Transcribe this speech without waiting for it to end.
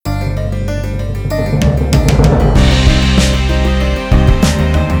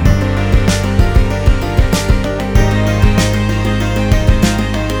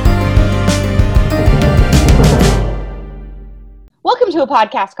to a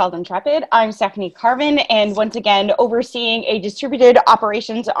podcast called Intrepid. I'm Stephanie Carvin, and once again, overseeing a distributed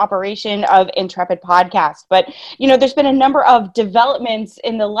operation of Intrepid podcast. But, there's been a number of developments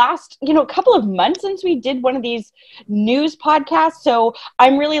in the last, couple of months since we did one of these news podcasts. So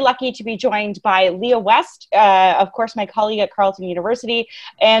I'm really lucky to be joined by Leah West, of course, my colleague at Carleton University,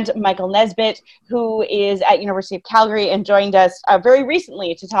 and Michael Nesbitt, who is at University of Calgary and joined us very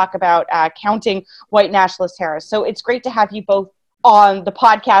recently to talk about counting white nationalist terrorists. So it's great to have you both on the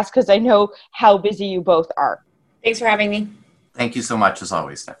podcast because I know how busy you both are. Thanks for having me. Thank you so much, as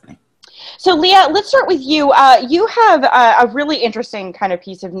always, Stephanie. So, Leah, let's start with you. You have a really interesting kind of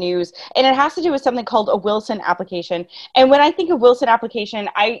piece of news, and it has to do with something called a Wilson application. And when I think of Wilson application,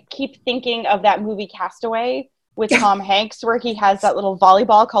 I keep thinking of that movie Castaway with Tom Hanks, where he has that little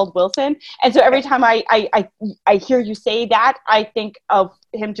volleyball called Wilson. And so every time I hear you say that, I think of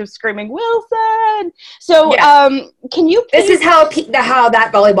him just screaming, Wilson! So can you please... This is how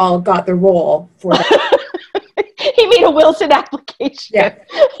that volleyball got the role for that. He made a Wilson application. Yeah.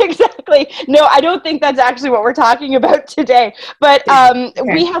 Exactly. No, I don't think that's actually what we're talking about today. But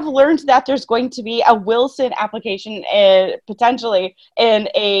we have learned that there's going to be a Wilson application potentially in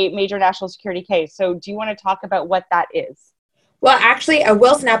a major national security case. So do you want to talk about what that is? Well, actually, a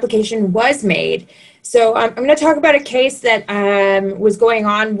Wilson application was made. So I'm going to talk about a case that was going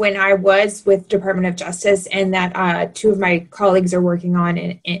on when I was with Department of Justice, and that two of my colleagues are working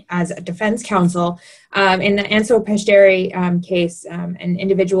on as a defense counsel in the Peshdary case, an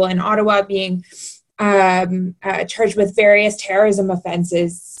individual in Ottawa being charged with various terrorism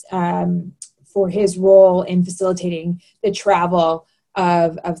offenses for his role in facilitating the travel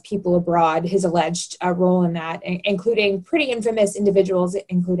of people abroad, his alleged role in that, including pretty infamous individuals,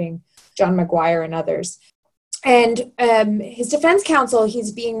 including John McGuire and others. And his defense counsel,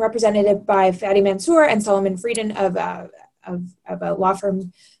 he's being represented by Fadi Mansour and Solomon Frieden of a law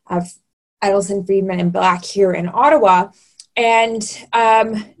firm of Edelson, Friedman and Black here in Ottawa. And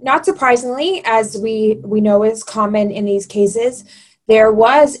not surprisingly, as we know is common in these cases, there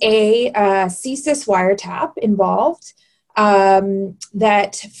was a CSIS wiretap involved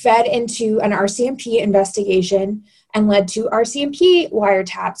that fed into an RCMP investigation and led to RCMP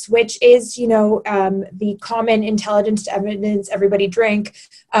wiretaps, which is, the common intelligence to evidence, everybody drink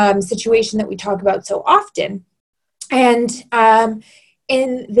situation that we talk about so often. And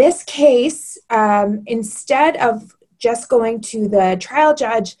in this case, instead of just going to the trial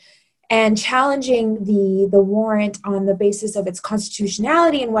judge and challenging the warrant on the basis of its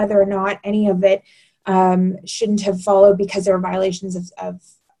constitutionality and whether or not any of it shouldn't have followed because there were violations of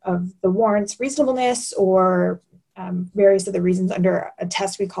the warrant's reasonableness or various other reasons under a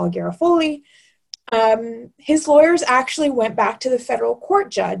test we call Garofoli, his lawyers actually went back to the federal court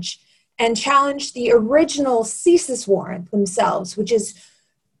judge and challenged the original CSIS warrant themselves, which is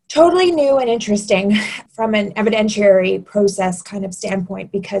totally new and interesting from an evidentiary process kind of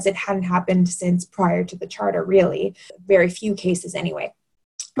standpoint because it hadn't happened since prior to the charter, really. Very few cases anyway.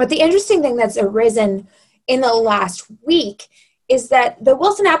 But the interesting thing that's arisen in the last week is that the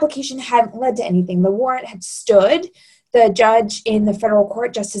Wilson application hadn't led to anything. The warrant had stood. The judge in the federal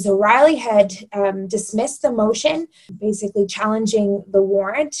court, Justice O'Reilly, had dismissed the motion, basically challenging the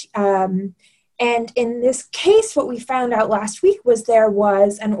warrant. And in this case, what we found out last week was there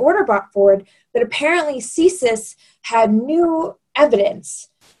was an order brought forward that apparently CSIS had new evidence.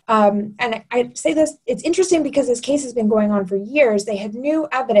 And I say this, it's interesting because this case has been going on for years. They had new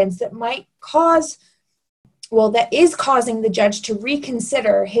evidence that might that is causing the judge to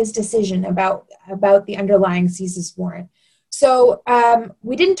reconsider his decision about the underlying CSIS warrant. So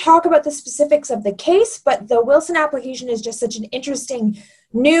we didn't talk about the specifics of the case, but the Wilson application is just such an interesting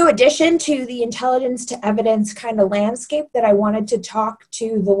new addition to the intelligence to evidence kind of landscape that I wanted to talk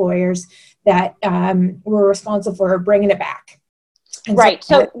to the lawyers that were responsible for bringing it back. Right.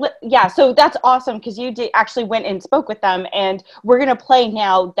 So that's awesome because you actually went and spoke with them, and we're going to play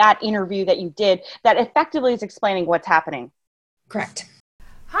now that interview that you did that effectively is explaining what's happening. Correct.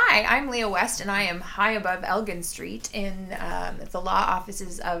 Hi, I'm Leah West, and I am high above Elgin Street in the law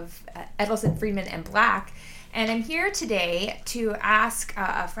offices of Edelson, Friedman and Black. And I'm here today to ask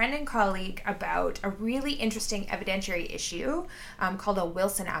a friend and colleague about a really interesting evidentiary issue called a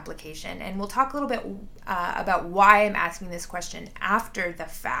Wilson application. And we'll talk a little bit about why I'm asking this question after the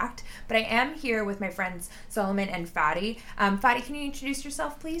fact. But I am here with my friends Solomon and Fadi. Fadi, can you introduce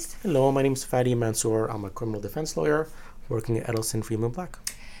yourself, please? Hello, my name is Fadi Mansour. I'm a criminal defense lawyer working at Edelson, Friedman, Black.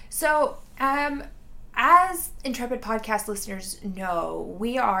 So, as Intrepid podcast listeners know,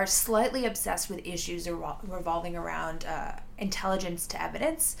 we are slightly obsessed with issues revolving around intelligence to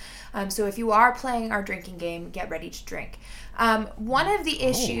evidence. So if you are playing our drinking game, get ready to drink. One of the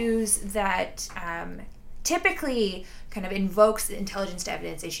issues that typically kind of invokes the intelligence to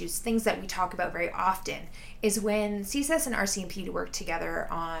evidence issues, things that we talk about very often, is when CSIS and RCMP work together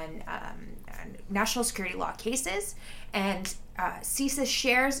on national security law cases, and CSIS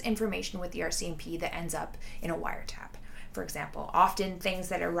shares information with the RCMP that ends up in a wiretap. For example, often things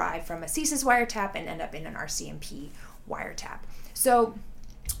that arrive from a CSIS wiretap and end up in an RCMP wiretap. So,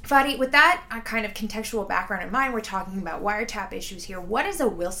 Fadi, with that kind of contextual background in mind, we're talking about wiretap issues here. What is a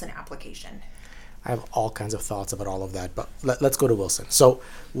Wilson application? I have all kinds of thoughts about all of that, but let's go to Wilson. So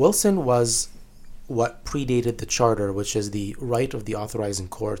Wilson was what predated the charter, which is the right of the authorizing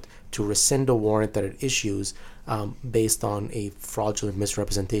court to rescind a warrant that it issues based on a fraudulent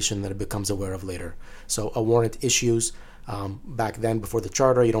misrepresentation that it becomes aware of later. So a warrant issues. Back then, before the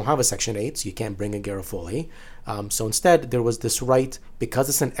charter, you don't have a Section 8, so you can't bring a Garofoli. So instead, there was this right, because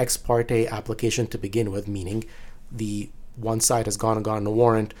it's an ex parte application to begin with, meaning the one side has gone and gotten a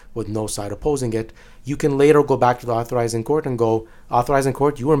warrant with no side opposing it, you can later go back to the authorizing court and go, authorizing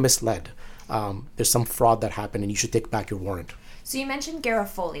court, you were misled. There's some fraud that happened and you should take back your warrant. So you mentioned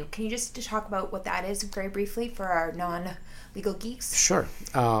Garofoli. Can you just talk about what that is very briefly for our non-legal geeks? Sure,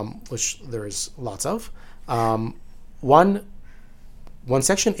 which there is lots of. When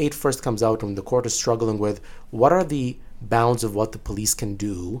Section 8 first comes out and the court is struggling with what are the bounds of what the police can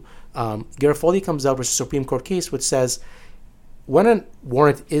do, Garofoli comes out with a Supreme Court case which says when a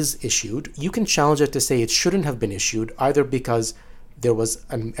warrant is issued, you can challenge it to say it shouldn't have been issued, either because there was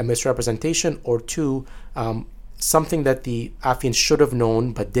a misrepresentation or two, something that the affiant should have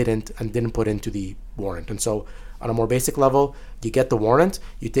known but didn't put into the warrant. And so on a more basic level, you get the warrant,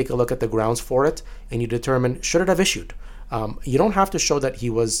 you take a look at the grounds for it, and you determine, should it have issued? You don't have to show that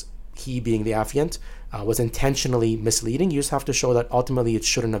he being the affiant, was intentionally misleading. You just have to show that ultimately it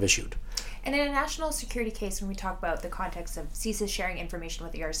shouldn't have issued. And in a national security case, when we talk about the context of CSIS sharing information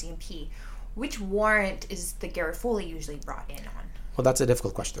with the RCMP, which warrant is the Garofoli usually brought in on? Well, that's a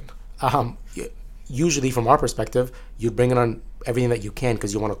difficult question. Usually, from our perspective, you'd bring it on everything that you can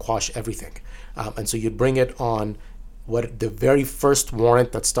because you want to quash everything. And so you'd bring it on the very first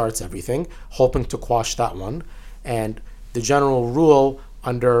warrant that starts everything, hoping to quash that one. And the general rule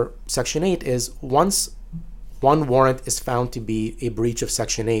under Section 8 is once one warrant is found to be a breach of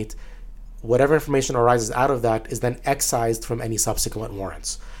Section 8, whatever information arises out of that is then excised from any subsequent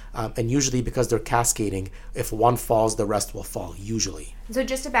warrants. And usually because they're cascading, if one falls, the rest will fall, usually. So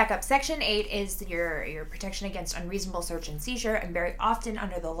just to back up, Section 8 is your protection against unreasonable search and seizure, and very often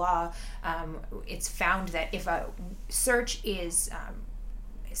under the law, it's found that if a search is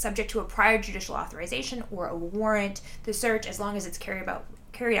subject to a prior judicial authorization or a warrant, the search, as long as it's carried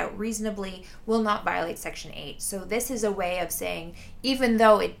out reasonably, will not violate Section 8. So this is a way of saying, even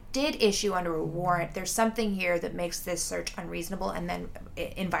though it did issue under a warrant, there's something here that makes this search unreasonable and then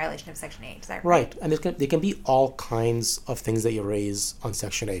in violation of Section 8. Is that right? Right. And there can be all kinds of things that you raise on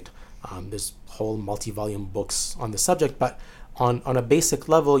Section 8. There's whole multi-volume books on the subject, but on a basic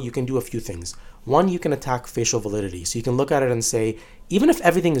level, you can do a few things. One, you can attack facial validity. So you can look at it and say, even if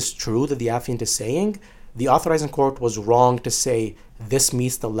everything is true that the affiant is saying, the authorizing court was wrong to say this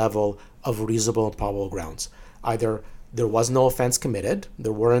meets the level of reasonable and probable grounds. Either there was no offense committed,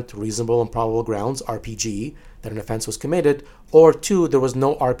 there weren't reasonable and probable grounds, RPG, that an offense was committed, or two, there was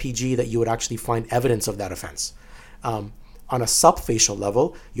no RPG that you would actually find evidence of that offense. On a subfacial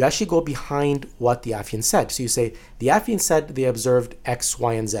level, you actually go behind what the affiant said. So you say, the affiant said they observed X,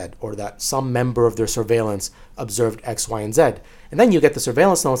 Y, and Z, or that some member of their surveillance observed X, Y, and Z. And then you get the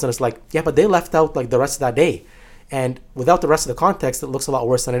surveillance notes and it's like, yeah, but they left out like the rest of that day. And without the rest of the context, it looks a lot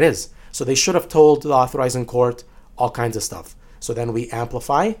worse than it is. So they should have told the authorizing court all kinds of stuff. So then we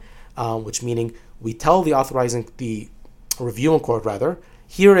amplify, which meaning we tell the reviewing court rather,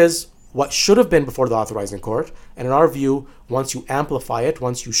 here is what should have been before the authorizing court. And in our view, once you amplify it,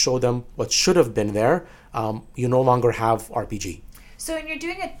 once you show them what should have been there, you no longer have RPG. So when you're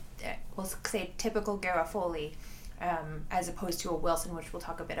doing we'll say typical Garofoli, as opposed to a Wilson, which we'll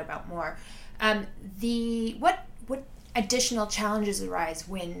talk a bit about more, what additional challenges arise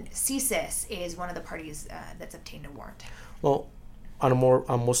when CSIS is one of the parties that's obtained a warrant? Well, on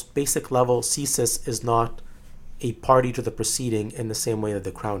a most basic level, CSIS is not a party to the proceeding in the same way that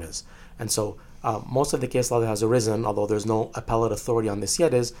the Crown is. And so most of the case law that has arisen, although there's no appellate authority on this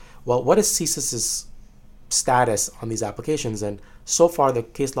yet, is, well, what is CSIS's status on these applications? And so far, the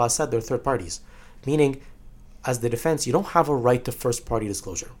case law said they're third parties, meaning as the defense, you don't have a right to first party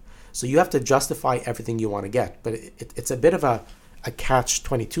disclosure. So you have to justify everything you want to get. But it's a bit of a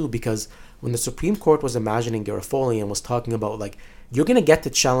catch-22 because when the Supreme Court was imagining Garofoli and was talking about like, you're going to get to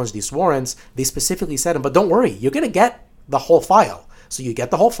challenge these warrants, they specifically said, but don't worry, you're going to get the whole file. So you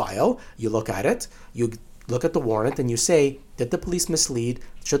get the whole file, you look at it, you look at the warrant, and you say, did the police mislead?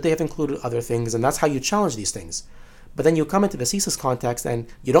 Should they have included other things? And that's how you challenge these things. But then you come into the CSIS context and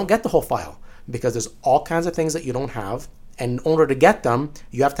you don't get the whole file because there's all kinds of things that you don't have. And in order to get them,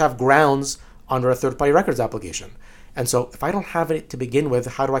 you have to have grounds under a third-party records application. And so if I don't have it to begin with,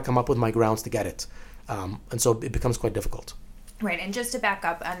 how do I come up with my grounds to get it? And so it becomes quite difficult. Right, and just to back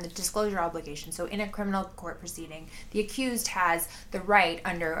up on the disclosure obligation, so in a criminal court proceeding, the accused has the right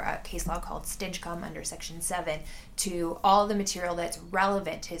under a case law called Stinchcombe under Section 7 to all the material that's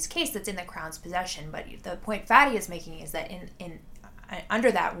relevant to his case that's in the Crown's possession. But the point Fadi is making is that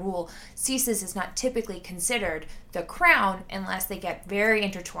under that rule, CSIS is not typically considered the Crown unless they get very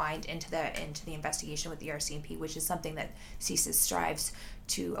intertwined into the investigation with the RCMP, which is something that CSIS strives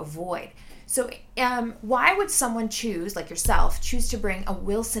to avoid. So why would someone choose, like yourself, choose to bring a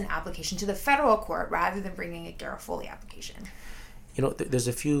Wilson application to the federal court rather than bringing a Garofoli application? You know, there's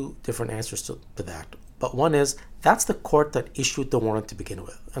a few different answers to that. But one is, that's the court that issued the warrant to begin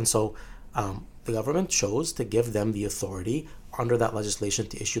with. And so the government chose to give them the authority under that legislation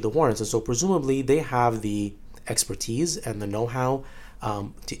to issue the warrants. And so presumably they have the expertise and the know-how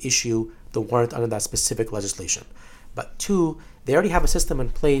to issue the warrant under that specific legislation. But two, they already have a system in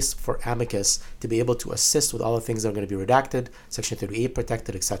place for amicus to be able to assist with all the things that are going to be redacted, Section 38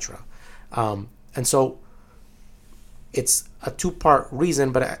 protected, etc. And so it's a two-part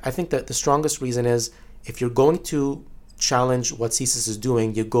reason, but I think that the strongest reason is if you're going to challenge what CSIS is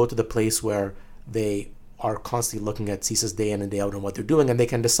doing, you go to the place where they are constantly looking at CSIS day in and day out and what they're doing, and they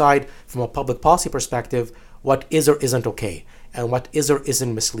can decide from a public policy perspective what is or isn't okay and what is or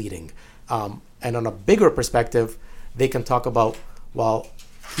isn't misleading. And on a bigger perspective, they can talk about, well,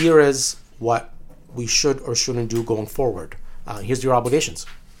 here is what we should or shouldn't do going forward. Here's your obligations.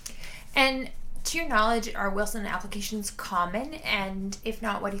 And to your knowledge, are Wilson applications common? And if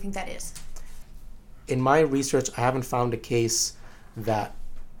not, what do you think that is? In my research, I haven't found a case that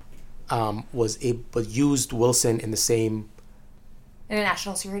used Wilson in the same... In a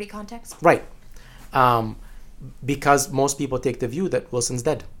national security context? Right. Because most people take the view that Wilson's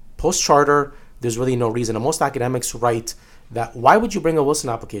dead. Post-charter, there's really no reason. And most academics write that, why would you bring a Wilson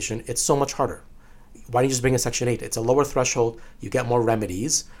application? It's so much harder. Why don't you just bring a Section 8? It's a lower threshold. You get more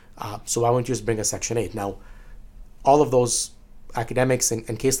remedies. So why wouldn't you just bring a Section 8? Now, all of those academics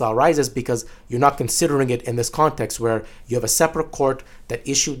and case law arises because you're not considering it in this context where you have a separate court that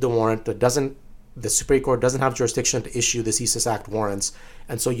issued the warrant the Superior Court doesn't have jurisdiction to issue the CSIS Act warrants,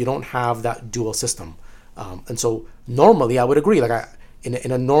 and so you don't have that dual system. And so normally I would agree,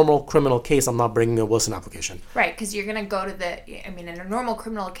 in a normal criminal case, I'm not bringing a Wilson application. Right, because you're going to go to in a normal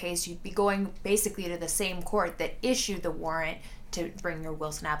criminal case, you'd be going basically to the same court that issued the warrant to bring your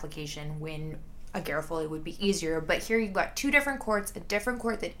Wilson application when a Garofoli would be easier. But here you've got two different courts, a different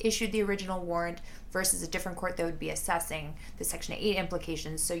court that issued the original warrant versus a different court that would be assessing the Section 8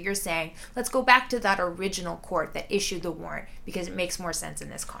 implications. So you're saying, let's go back to that original court that issued the warrant because it makes more sense in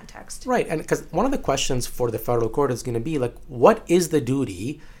this context. Right, and because one of the questions for the federal court is going to be, what is the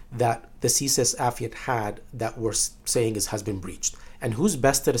duty that the CSIS affiant had that we're saying has been breached? And who's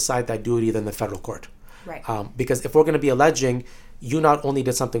best to decide that duty than the federal court? Right. Because if we're going to be alleging you not only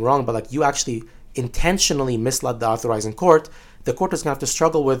did something wrong, but you actually intentionally misled the authorizing court, the court is going to have to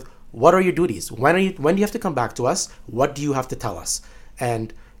struggle with, what are your duties? When do you have to come back to us? What do you have to tell us?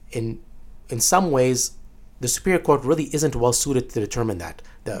 And in some ways, the Superior Court really isn't well suited to determine that.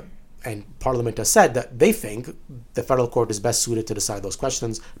 And Parliament has said that they think the federal court is best suited to decide those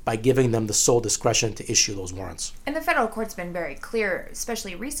questions by giving them the sole discretion to issue those warrants. And the federal court's been very clear,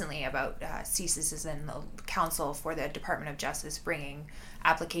 especially recently, about CSIS and the Council for the Department of Justice bringing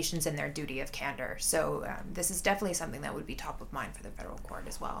applications in their duty of candor. So this is definitely something that would be top of mind for the federal court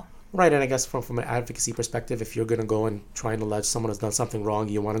as well. Right, and I guess from an advocacy perspective, if you're going to go and try and allege someone has done something wrong,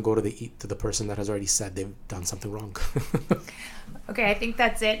 you want to go to the person that has already said they've done something wrong. Okay, I think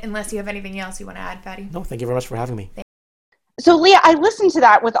that's it, unless you have anything else you want to add, Fadi. No, thank you very much for having me. So, Leah, I listened to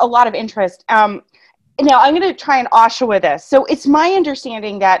that with a lot of interest. Now, I'm going to try and Oshawa this. So it's my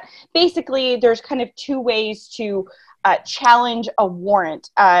understanding that basically there's kind of two ways to challenge a warrant.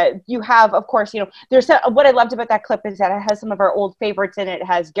 You have, of course, there's what I loved about that clip is that it has some of our old favorites in it. It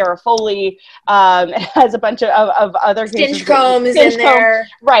has Garofoli. It has a bunch of other Stinchcombe is in there.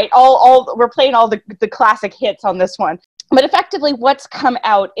 Right. All we're playing all the classic hits on this one. But effectively, what's come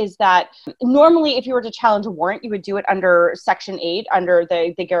out is that normally if you were to challenge a warrant, you would do it under Section 8, under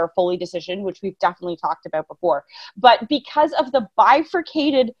the Garofoli decision, which we've definitely talked about before. But because of the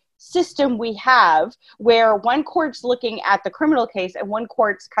bifurcated system we have where one court's looking at the criminal case and one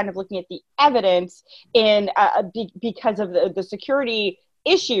court's kind of looking at the evidence because of the security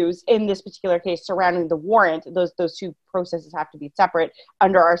issues in this particular case surrounding the warrant. Those two processes have to be separate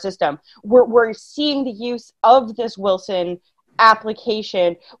under our system. We're seeing the use of this Wilson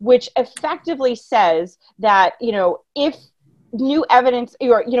application, which effectively says that, if new evidence,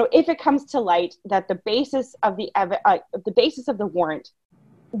 or if it comes to light that the basis of the warrant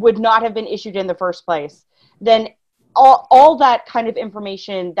would not have been issued in the first place, then all that kind of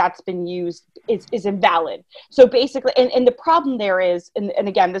information that's been used is invalid. So basically, and the problem there is, and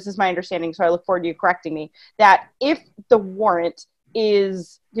again, this is my understanding, so I look forward to you correcting me, that if the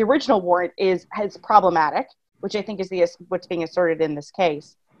original warrant is problematic, which I think is what's being asserted in this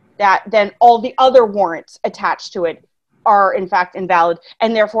case, that then all the other warrants attached to it are in fact invalid,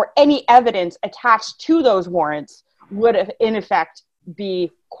 and therefore any evidence attached to those warrants would in effect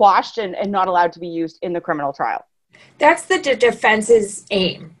be quashed and not allowed to be used in the criminal trial. That's the defense's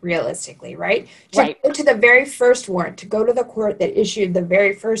aim, realistically, right? To go to the very first warrant, to go to the court that issued the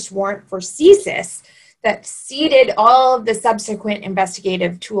very first warrant for CSIS, that seeded all of the subsequent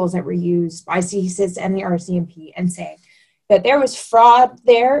investigative tools that were used by CSIS and the RCMP, and saying that there was fraud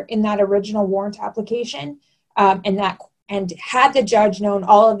there in that original warrant application, and had the judge known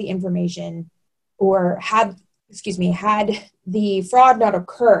all of the information, or had the fraud not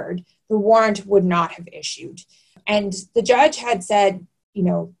occurred, the warrant would not have issued. And the judge had said,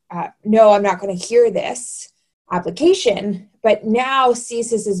 no, I'm not going to hear this application. But now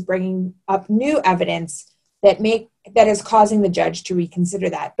CSIS is bringing up new evidence that is causing the judge to reconsider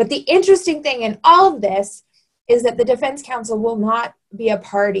that. But the interesting thing in all of this is that the defense counsel will not be a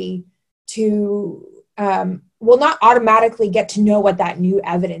party to, will not automatically get to know what that new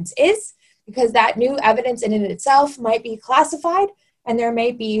evidence is, because that new evidence in itself might be classified, and there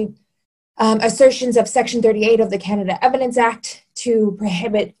may be assertions of Section 38 of the Canada Evidence Act to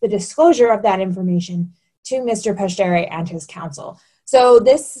prohibit the disclosure of that information to Mr. Peshdary and his counsel. So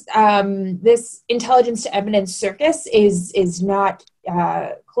this intelligence to evidence circus is not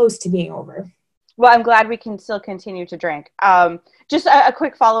close to being over. Well, I'm glad we can still continue to drink. Just a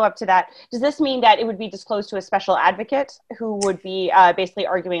quick follow-up to that. Does this mean that it would be disclosed to a special advocate who would be basically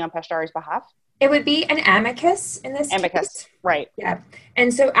arguing on Peshdary's behalf? It would be an amicus in this case. Right. Yeah.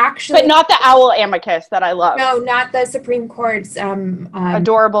 And so actually... But not the owl amicus that I love. No, not the Supreme Court's...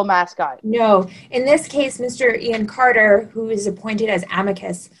 adorable mascot. No. In this case, Mr. Ian Carter, who is appointed as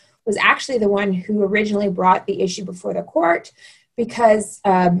amicus, was actually the one who originally brought the issue before the court, because,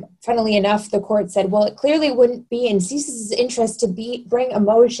 funnily enough, the court said, well, it clearly wouldn't be in CSIS's interest to bring a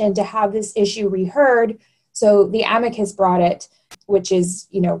motion to have this issue reheard. So the amicus brought it, which is,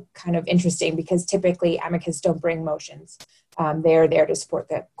 kind of interesting, because typically amicus don't bring motions. They're there to support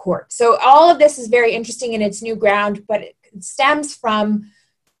the court. So all of this is very interesting in its new ground, but it stems from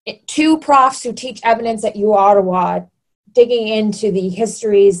two profs who teach evidence at U Ottawa digging into the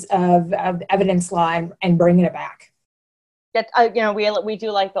histories of evidence law and bringing it back. We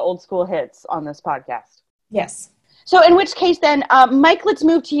do like the old school hits on this podcast. Yes. So in which case then, Mike, let's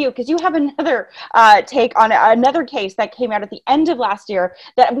move to you, because you have another take on another case that came out at the end of last year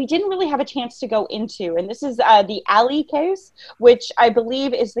that we didn't really have a chance to go into. And this is the Ali case, which I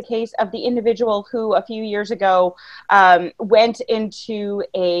believe is the case of the individual who a few years ago went into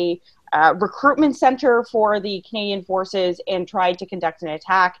a recruitment center for the Canadian Forces and tried to conduct an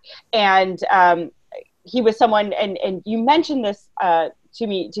attack. And he was someone, and you mentioned this to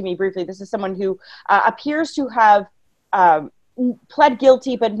me briefly. This is someone who appears to have pled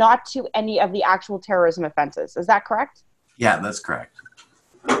guilty, but not to any of the actual terrorism offenses. Is that correct? Yeah, that's correct.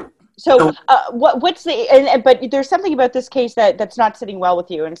 So what's the? But there's something about this case that's not sitting well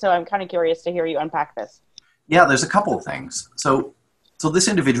with you, and so I'm kind of curious to hear you unpack this. Yeah, there's a couple of things. So this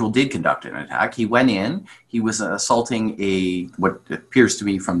individual did conduct an attack. He went in, he was assaulting what appears to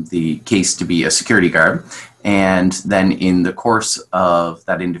me from the case to be a security guard. And then in the course of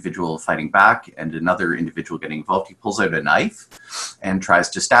that individual fighting back and another individual getting involved, he pulls out a knife and tries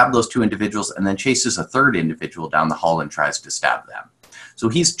to stab those two individuals, and then chases a third individual down the hall and tries to stab them. So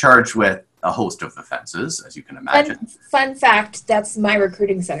he's charged with a host of offenses, as you can imagine. Fun fact, that's my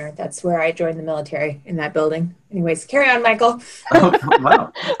recruiting center. That's where I joined the military, in that building. Anyways, carry on, Michael. Oh,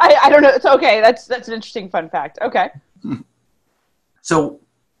 wow. I don't know. It's okay. That's an interesting fun fact. Okay. So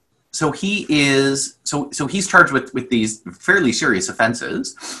he's charged with these fairly serious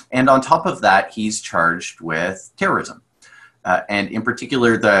offenses, and on top of that, he's charged with terrorism, and in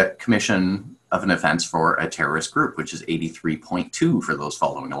particular, the commission of an offense for a terrorist group, which is 83.2 for those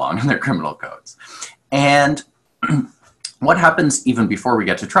following along in their criminal codes. And what happens even before we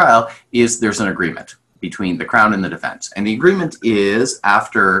get to trial is there's an agreement between the Crown and the defense. And the agreement is,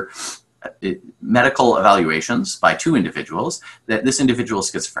 after medical evaluations by two individuals, that this individual is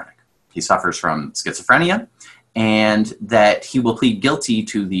schizophrenic. He suffers from schizophrenia, and that he will plead guilty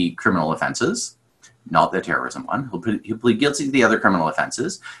to the criminal offenses, not the terrorism one. He'll plead guilty to the other criminal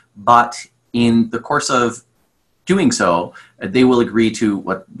offenses, but in the course of doing so, they will agree to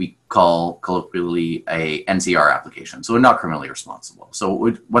what we call colloquially a NCR application, so not criminally responsible.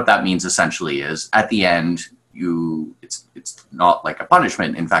 So what that means essentially is, at the end, it's not like a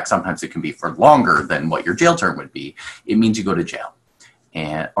punishment. In fact, sometimes it can be for longer than what your jail term would be. It means you go to jail,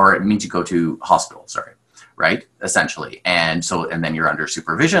 or it means you go to hospital. Sorry, right? Essentially, and then you're under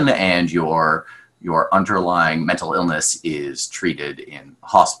supervision, and your underlying mental illness is treated in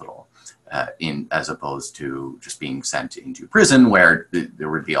hospital. As opposed to just being sent into prison, where there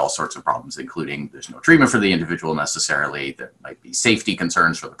would be all sorts of problems, including there's no treatment for the individual necessarily. There might be safety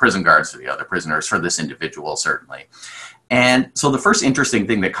concerns for the prison guards, for the other prisoners, for this individual certainly. And so the first interesting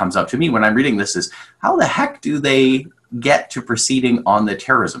thing that comes up to me when I'm reading this is, how the heck do they get to proceeding on the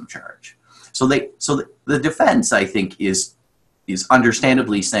terrorism charge? So the defense, I think, is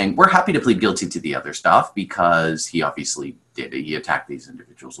understandably saying, we're happy to plead guilty to the other stuff because he obviously did. He attacked these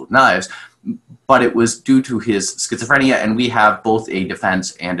individuals with knives, but it was due to his schizophrenia, and we have both a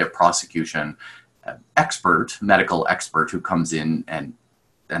defense and a prosecution medical expert, who comes in and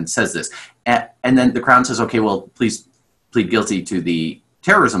says this. And then the Crown says, okay, well, please plead guilty to the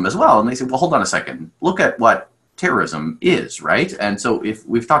terrorism as well. And they say, well, hold on a second. Look at what terrorism is, right? And so if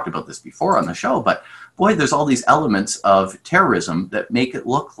we've talked about this before on the show, but boy, there's all these elements of terrorism that make it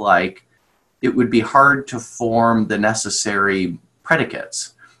look like it would be hard to form the necessary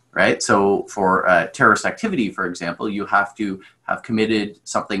predicates, right? So for terrorist activity, for example, you have to have committed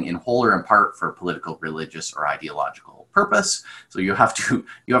something in whole or in part for political, religious, or ideological purpose. So you have to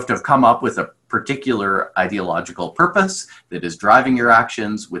have come up with a particular ideological purpose that is driving your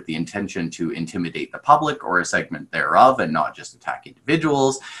actions with the intention to intimidate the public or a segment thereof, and not just attack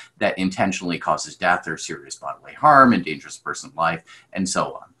individuals, that intentionally causes death or serious bodily harm, endangers a person's life, and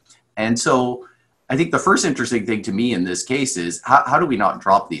so on. And so I think the first interesting thing to me in this case is, how do we not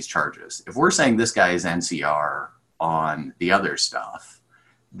drop these charges? If we're saying this guy is NCR on the other stuff,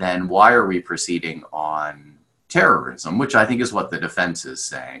 then why are we proceeding on terrorism, which I think is what the defense is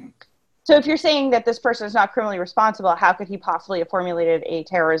saying. So if you're saying that this person is not criminally responsible, how could he possibly have formulated a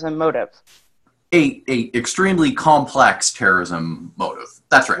terrorism motive? A extremely complex terrorism motive.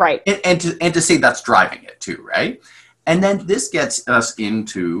 That's right. Right. And to say that's driving it too, right? And then this gets us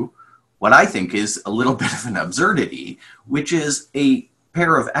into what I think is a little bit of an absurdity, which is a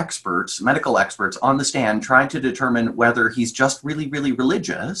pair of experts, medical experts, on the stand trying to determine whether he's just really, really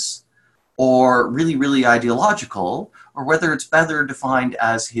religious or really, really ideological, or whether it's better defined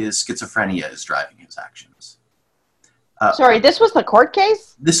as his schizophrenia is driving his actions. Sorry, this was the court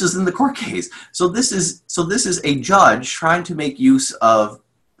case? This is in the court case. So this is a judge trying to make use of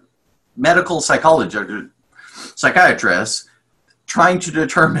medical psychiatrists trying to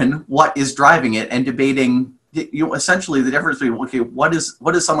determine what is driving it, and debating, essentially the difference between, okay, what is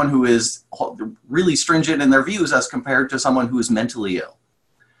someone who is really stringent in their views as compared to someone who is mentally ill.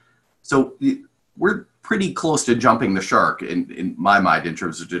 So we're pretty close to jumping the shark in my mind in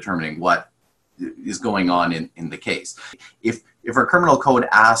terms of determining what is going on in the case. If our criminal code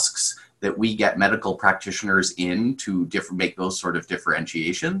asks that we get medical practitioners in to make those sort of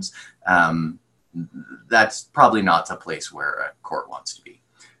differentiations, that's probably not the place where a court wants to be.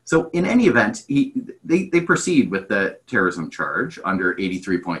 So in any event, they proceed with the terrorism charge under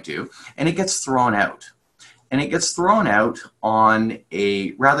 83.2, and it gets thrown out. And it gets thrown out on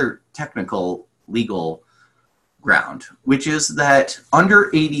a rather technical legal ground, which is that under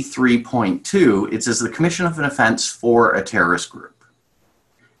 83.2, it says the commission of an offense for a terrorist group.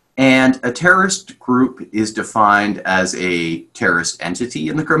 And a terrorist group is defined as a terrorist entity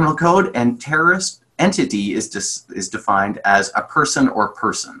in the criminal code, and terrorist entity is defined as a person or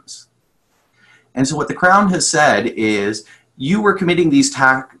persons. And so what the Crown has said is, you were committing these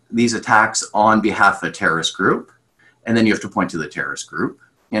attacks on behalf of a terrorist group, and then you have to point to the terrorist group.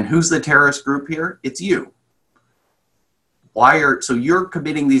 And who's the terrorist group here? It's you. So you're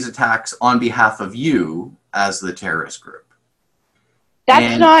committing these attacks on behalf of you as the terrorist group.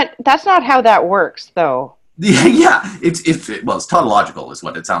 That's not how that works, though. Yeah, it's tautological is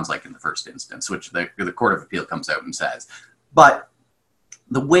what it sounds like in the first instance, which the Court of Appeal comes out and says. But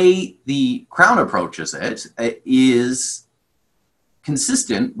the way the Crown approaches it is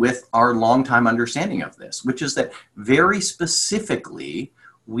consistent with our longtime understanding of this, which is that very specifically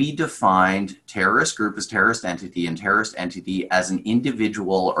we defined terrorist group as terrorist entity and terrorist entity as an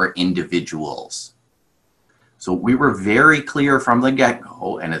individual or individuals. So we were very clear from the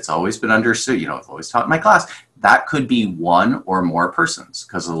get-go, and it's always been understood, I've always taught in my class, that could be one or more persons,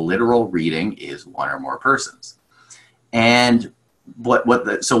 because the literal reading is one or more persons. And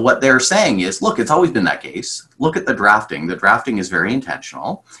so what they're saying is, look, it's always been that case. Look at the drafting. The drafting is very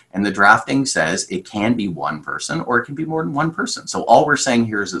intentional, and the drafting says it can be one person or it can be more than one person. So all we're saying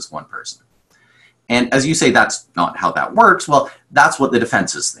here is it's one person. And as you say, that's not how that works. Well, that's what the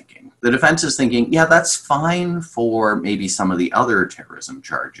defense is thinking. The defense is thinking, yeah, that's fine for maybe some of the other terrorism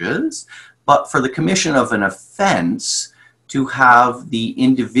charges, but for the commission of an offense, to have the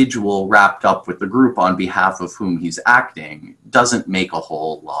individual wrapped up with the group on behalf of whom he's acting doesn't make a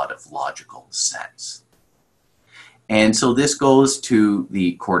whole lot of logical sense. And so this goes to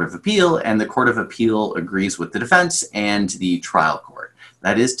the Court of Appeal, and the Court of Appeal agrees with the defense and the trial court.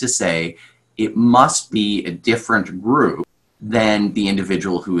 That is to say, it must be a different group than the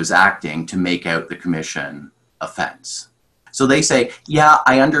individual who is acting to make out the commission offense. So they say, yeah,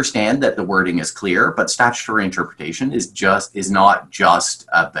 I understand that the wording is clear, but statutory interpretation is not just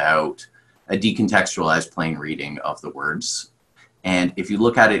about a decontextualized plain reading of the words. And if you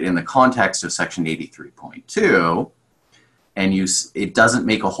look at it in the context of Section 83.2, it doesn't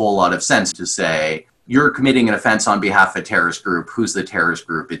make a whole lot of sense to say, you're committing an offense on behalf of a terrorist group. Who's the terrorist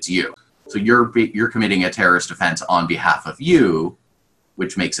group? It's you. So you're committing a terrorist offense on behalf of you,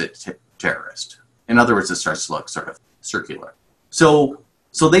 which makes it terrorist. In other words, it starts to look sort of circular. So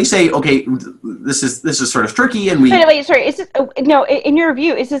they say, okay, this is sort of tricky, and wait, sorry. Is this no? In your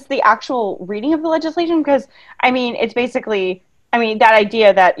view, is this the actual reading of the legislation? Because it's basically, that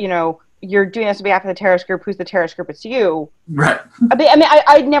idea that you're doing this on behalf of the terrorist group. Who's the terrorist group? It's you. Right.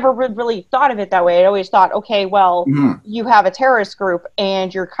 I never really thought of it that way. I always thought, okay, well, you have a terrorist group,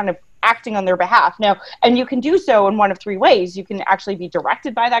 and you're kind of acting on their behalf now, and you can do so in one of three ways. You can actually be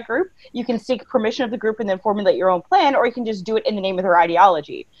directed by that group, you can seek permission of the group and then formulate your own plan, or you can just do it in the name of their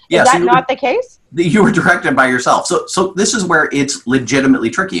ideology. Is that not the case? You were directed by yourself. So this is where it's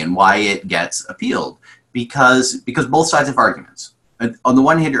legitimately tricky and why it gets appealed, because both sides have arguments. On the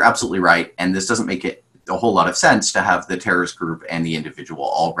one hand, you're absolutely right, and this doesn't make it a whole lot of sense to have the terrorist group and the individual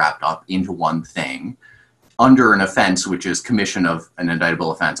all wrapped up into one thing under an offense, which is commission of an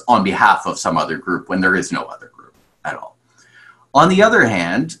indictable offense on behalf of some other group when there is no other group at all. On the other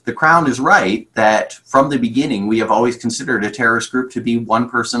hand, the Crown is right that from the beginning, we have always considered a terrorist group to be one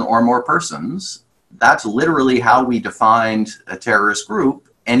person or more persons. That's literally how we defined a terrorist group.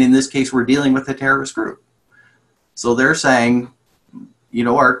 And in this case, we're dealing with a terrorist group. So they're saying,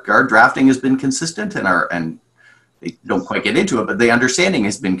 our drafting has been consistent, and they don't quite get into it, but the understanding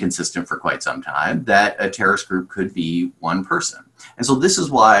has been consistent for quite some time that a terrorist group could be one person. And so this is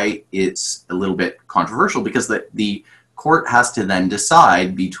why it's a little bit controversial, because the court has to then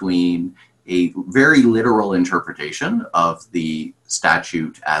decide between a very literal interpretation of the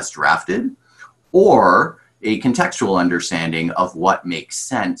statute as drafted or a contextual understanding of what makes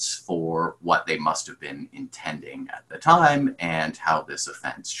sense for what they must have been intending at the time and how this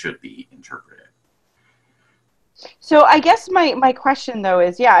offense should be interpreted. So I guess my question, though,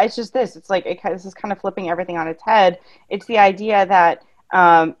 is, it's just this. It's like this is kind of flipping everything on its head. It's the idea that,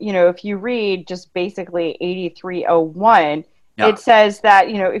 if you read just basically 8301, it says that,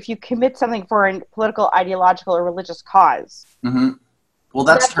 if you commit something for a political, ideological, or religious cause. Mm-hmm. Well,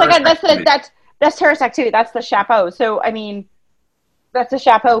 that's terrorist activity. That's the chapeau. So, that's the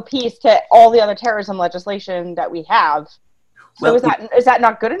chapeau piece to all the other terrorism legislation that we have. So is that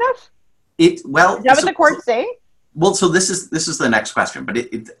not good enough? Is that what the court's saying? Well, so this is the next question, but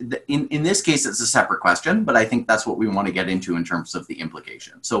in this case, it's a separate question, but I think that's what we want to get into in terms of the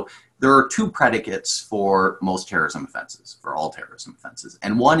implication. So there are two predicates for most terrorism offenses, for all terrorism offenses.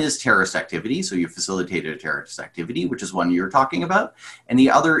 And one is terrorist activity. So you facilitated a terrorist activity, which is one you're talking about. And the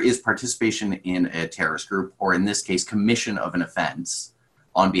other is participation in a terrorist group, or in this case, commission of an offense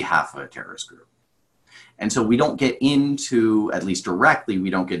on behalf of a terrorist group. And so we don't get into, at least directly,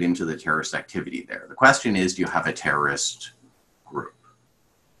 we don't get into the terrorist activity there. The question is, do you have a terrorist group?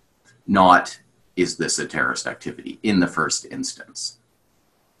 Not, is this a terrorist activity in the first instance?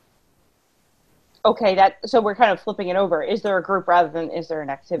 Okay, so we're kind of flipping it over. Is there a group rather than is there an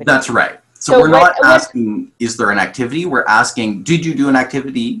activity? That's right. So we're not asking, is there an activity? We're asking, did you do an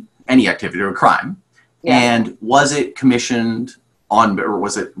activity, any activity or a crime? Yeah. And was it commissioned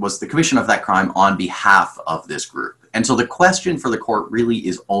was the commission of that crime on behalf of this group? And so the question for the court really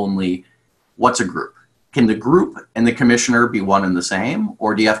is only, what's a group? Can the group and the commissioner be one and the same,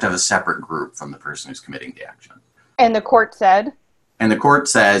 or do you have to have a separate group from the person who's committing the action? And the court said? And the court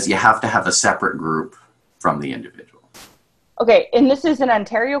says you have to have a separate group from the individual. Okay, and this is an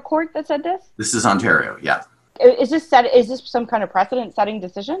Ontario court that said this? This is Ontario, yeah. Is this some kind of precedent-setting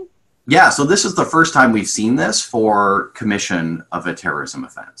decision? Yeah, so this is the first time we've seen this for commission of a terrorism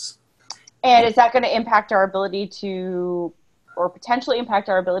offense. And is that going to impact our ability to, or potentially impact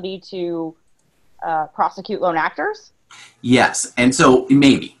our ability to prosecute lone actors? Yes, and so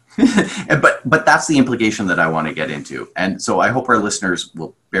maybe. but that's the implication that I want to get into. And so I hope our listeners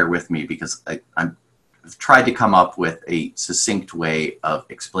will bear with me, because I've tried to come up with a succinct way of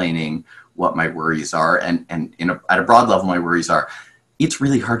explaining what my worries are. And at a broad level, my worries are, it's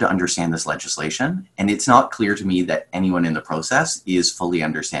really hard to understand this legislation. And it's not clear to me that anyone in the process is fully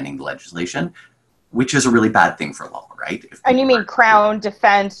understanding the legislation, which is a really bad thing for law, right? And you mean Crown,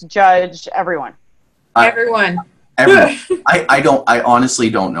 defense, judge, everyone? Everyone. I honestly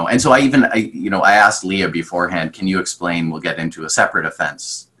don't know. And so I asked Leah beforehand, can you explain, we'll get into a separate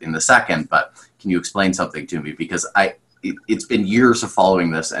offense in the second, but can you explain something to me? Because it's been years of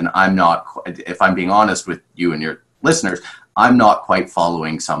following this, and I'm not, if I'm being honest with you and your listeners, I'm not quite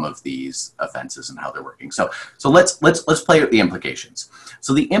following some of these offenses and how they're working. So let's play out the implications.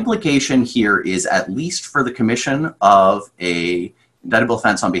 So the implication here is, at least for the commission of a indictable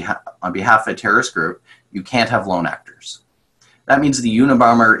offense on behalf of a terrorist group, you can't have lone actors. That means the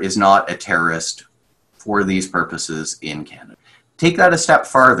Unabomber is not a terrorist for these purposes in Canada. Take that a step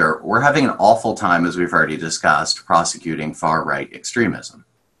farther, we're having an awful time, as we've already discussed, prosecuting far-right extremism.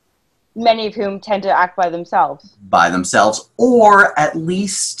 Many of whom tend to act by themselves. By themselves, or at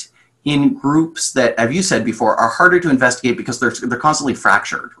least in groups that, as you said before, are harder to investigate because they're constantly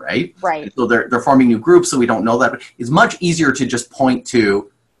fractured, right? Right. And so they're forming new groups, so we don't know that. It's much easier to just point to,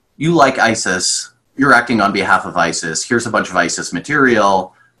 you like ISIS, you're acting on behalf of ISIS, here's a bunch of ISIS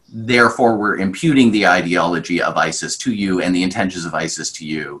material, therefore we're imputing the ideology of ISIS to you and the intentions of ISIS to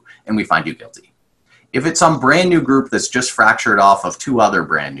you, and we find you guilty. If it's some brand new group that's just fractured off of two other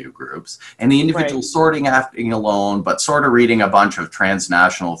brand new groups, and the individual sorting acting alone, but sort of reading a bunch of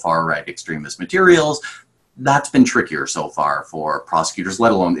transnational far-right extremist materials, that's been trickier so far for prosecutors,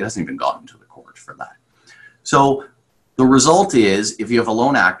 let alone, it hasn't even gotten to the court for that. So the result is, if you have a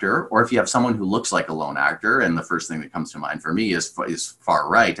lone actor, or if you have someone who looks like a lone actor, and the first thing that comes to mind for me is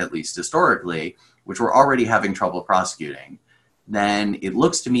far-right, at least historically, which we're already having trouble prosecuting, then it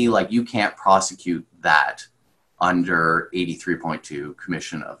looks to me like you can't prosecute that under 83.2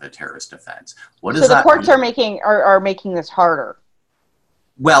 commission of a terrorist offense. What does that mean? So the courts are making this harder.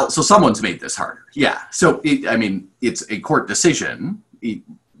 Well, so someone's made this harder. Yeah. So, it's a court decision.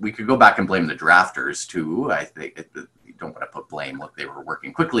 We could go back and blame the drafters too. I think you don't want to put blame. Look, they were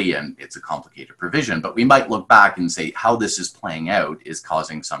working quickly and it's a complicated provision, but we might look back and say how this is playing out is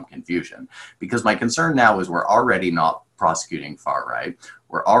causing some confusion. Because my concern now is we're already not prosecuting far right.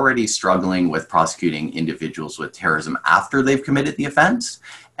 We're already struggling with prosecuting individuals with terrorism after they've committed the offense.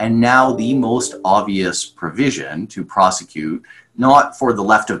 And now the most obvious provision to prosecute, not for the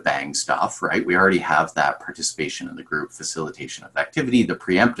left of bang stuff, right? We already have that participation in the group, facilitation of activity, the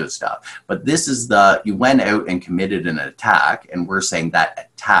preemptive stuff. But this is you went out and committed an attack, and we're saying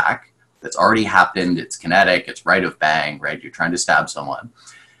that attack that's already happened, it's kinetic, it's right of bang, right? You're trying to stab someone.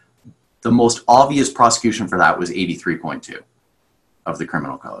 The most obvious prosecution for that was 83.2 of the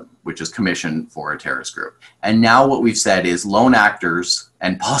criminal code, which is commission for a terrorist group. And now what we've said is lone actors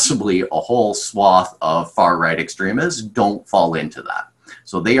and possibly a whole swath of far-right extremists don't fall into that.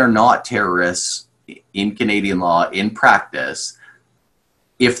 So they are not terrorists in Canadian law in practice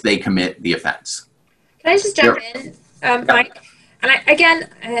if they commit the offense. Can I just jump in, Mike?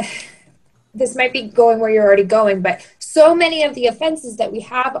 And this might be going where you're already going, but so many of the offenses that we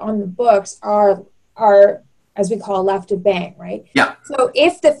have on the books are as we call left of bang, right? Yeah. So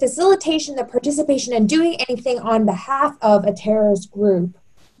if the facilitation, the participation in doing anything on behalf of a terrorist group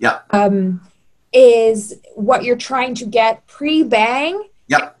is what you're trying to get pre-bang,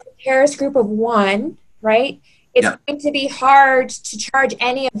 a terrorist group of one, right? It's going to be hard to charge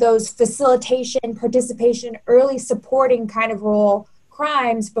any of those facilitation, participation, early supporting kind of role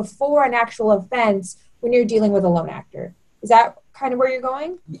crimes before an actual offense when you're dealing with a lone actor. Is that kind of where you're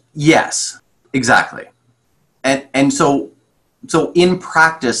going? Yes, exactly. And so in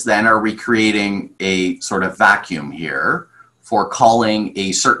practice then, are we creating a sort of vacuum here for calling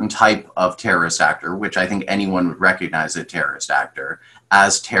a certain type of terrorist actor, which I think anyone would recognize a terrorist actor,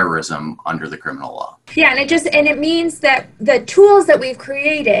 as terrorism under the criminal law? Yeah, and it means that the tools that we've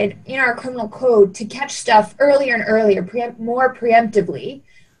created in our criminal code to catch stuff earlier and earlier, more preemptively,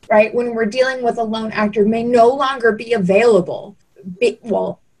 right, when we're dealing with a lone actor may no longer be available.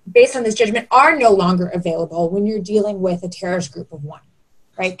 based on this judgment, are no longer available when you're dealing with a terrorist group of one,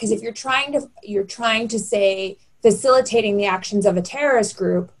 right? Because if you're trying to say facilitating the actions of a terrorist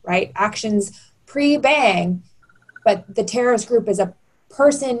group, right? Actions pre-bang, but the terrorist group is a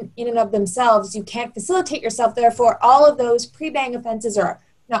person in and of themselves, you can't facilitate yourself. Therefore, all of those pre-bang offenses, are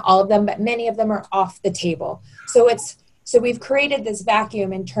not all of them, but many of them, are off the table. So we've created this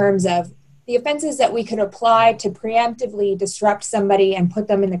vacuum in terms of the offenses that we could apply to preemptively disrupt somebody and put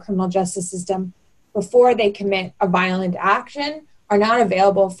them in the criminal justice system before they commit a violent action are not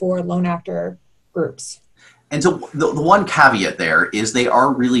available for lone actor groups. And so the one caveat there is they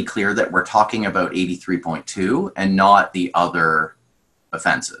are really clear that we're talking about 83.2 and not the other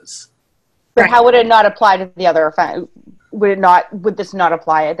offenses. But how would it not apply to the other offense? Would this not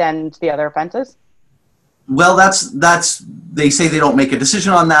apply then to the other offenses? Well, they say they don't make a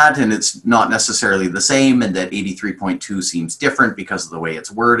decision on that, and it's not necessarily the same, and that 83.2 seems different because of the way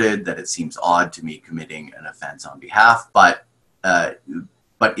it's worded, that it seems odd to me committing an offense on behalf, but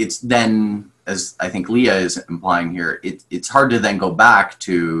it's then, as I think Leah is implying here, it's hard to then go back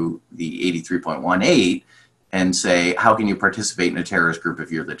to the 83.18 and say, how can you participate in a terrorist group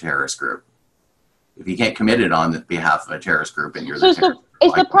if you're the terrorist group? If you can't commit it on behalf of a terrorist group and you're the terrorist group.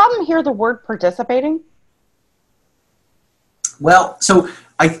 Is the problem here the word participating? Well, so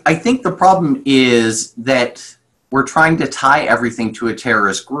I think the problem is that we're trying to tie everything to a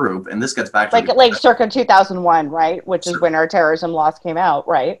terrorist group, and this gets back to like circa 2001, right? Which is when our terrorism laws came out,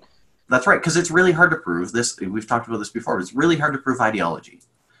 right? That's right, because it's really hard to prove this. We've talked about this before. It's really hard to prove ideology.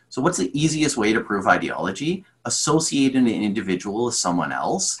 So what's the easiest way to prove ideology? Associate an individual with someone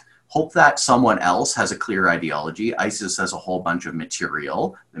else. Hope that someone else has a clear ideology. ISIS has a whole bunch of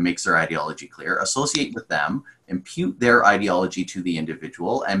material that makes their ideology clear. Associate with them, impute their ideology to the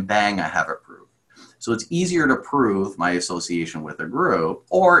individual, and bang, I have it proved. So it's easier to prove my association with a group,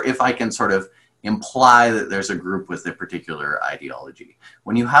 or if I can sort of imply that there's a group with a particular ideology.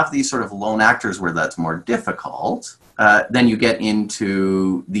 When you have these sort of lone actors where that's more difficult, then you get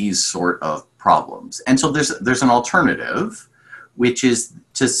into these sort of problems. And so there's an alternative, which is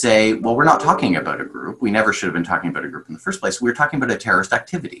to say, well, we're not talking about a group. We never should have been talking about a group in the first place. We were talking about a terrorist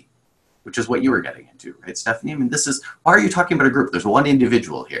activity, which is what you were getting into, right, Stephanie? I mean, why are you talking about a group? There's one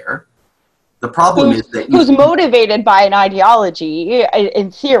individual here. The problem is that who's motivated by an ideology, in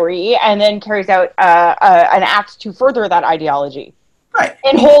theory, and then carries out an act to further that ideology, right,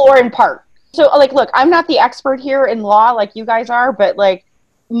 in whole or in part. So, look, I'm not the expert here in law like you guys are, but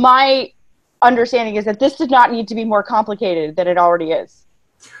my understanding is that this does not need to be more complicated than it already is,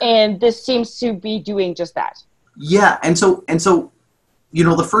 and this seems to be doing just that. Yeah, and so.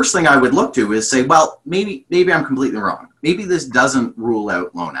 The first thing I would look to is say, well, maybe I'm completely wrong. Maybe this doesn't rule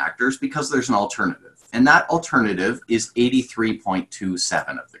out lone actors because there's an alternative. And that alternative is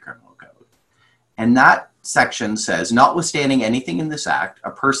 83.27 of the Criminal Code. And that section says, notwithstanding anything in this act,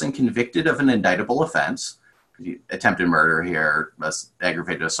 a person convicted of an indictable offense, attempted murder here,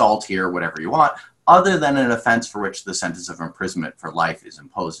 aggravated assault here, whatever you want, other than an offense for which the sentence of imprisonment for life is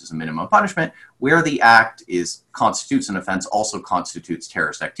imposed as a minimum punishment, where the act constitutes an offense, also constitutes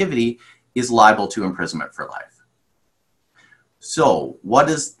terrorist activity, is liable to imprisonment for life. So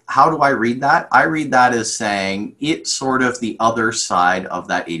how do I read that? I read that as saying it's sort of the other side of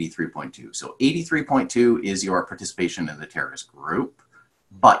that 83.2. So 83.2 is your participation in the terrorist group,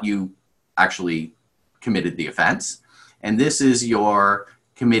 but you actually committed the offense. And this is your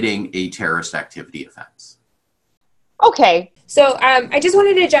committing a terrorist activity offense. Okay. So I just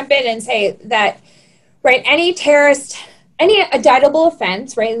wanted to jump in and say that, right, any indictable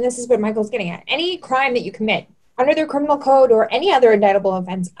offense, right, and this is what Michael's getting at, any crime that you commit under the criminal code or any other indictable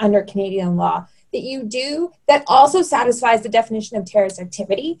offense under Canadian law that you do that also satisfies the definition of terrorist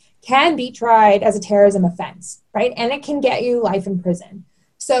activity can be tried as a terrorism offense, right? And it can get you life in prison.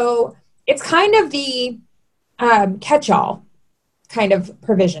 So it's kind of the catch-all kind of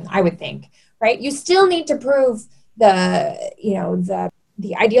provision, I would think, right? You still need to prove the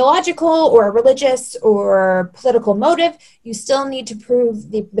ideological or religious or political motive. You still need to prove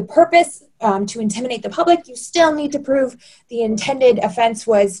the purpose to intimidate the public. You still need to prove the intended offense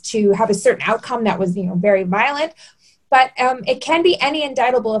was to have a certain outcome that was, very violent. But it can be any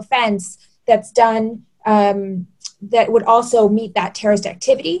indictable offense that's done that would also meet that terrorist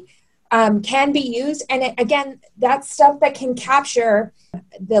activity. Can be used, and again, that's stuff that can capture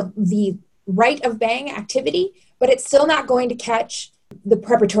the right of bang activity, but it's still not going to catch the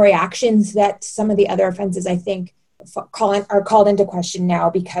preparatory actions that some of the other offenses, I think, are called into question now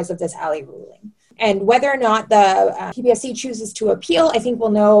because of this Ali ruling. And whether or not the PPSC chooses to appeal, I think we'll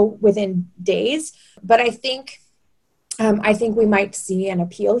know within days. But I think I think we might see an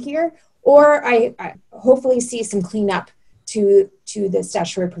appeal here, or I hopefully see some cleanup to the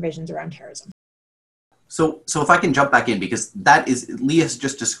statutory provisions around terrorism. So if I can jump back in, because that is, Leah's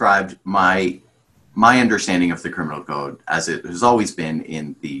just described my understanding of the criminal code as it has always been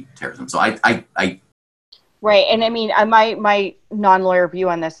in the terrorism. So I right. And I mean, my non-lawyer view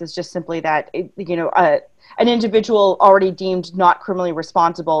on this is just simply that, an individual already deemed not criminally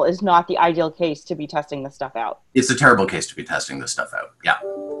responsible is not the ideal case to be testing this stuff out. It's a terrible case to be testing this stuff out. Yeah.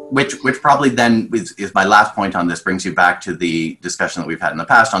 Which probably then is my last point on this, brings you back to the discussion that we've had in the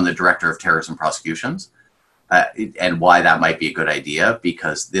past on the Director of Terrorism Prosecutions. And why that might be a good idea,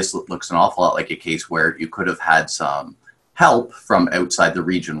 because this looks an awful lot like a case where you could have had some help from outside the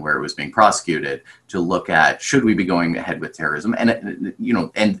region where it was being prosecuted to look at, should we be going ahead with terrorism? And,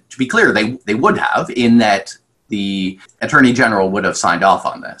 and to be clear, they would have, in that the Attorney General would have signed off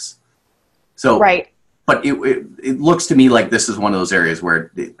on this. So, right. But it looks to me like this is one of those areas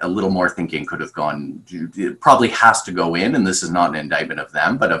where a little more thinking could have gone. It probably has to go in, and this is not an indictment of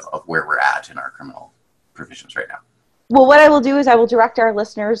them, but of where we're at in our criminal provisions right now. Well, what I will do is I will direct our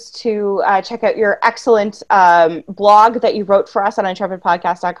listeners to check out your excellent blog that you wrote for us on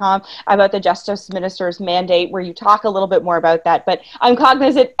intrepidpodcast.com about the Justice Minister's mandate, where you talk a little bit more about that. But I'm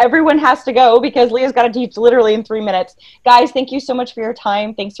cognizant everyone has to go because Leah's got to teach literally in 3 minutes. Guys, thank you so much for your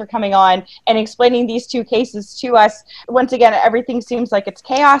time. Thanks for coming on and explaining these two cases to us. Once again, everything seems like it's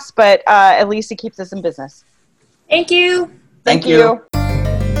chaos, but at least it keeps us in business. Thank you. Thank you.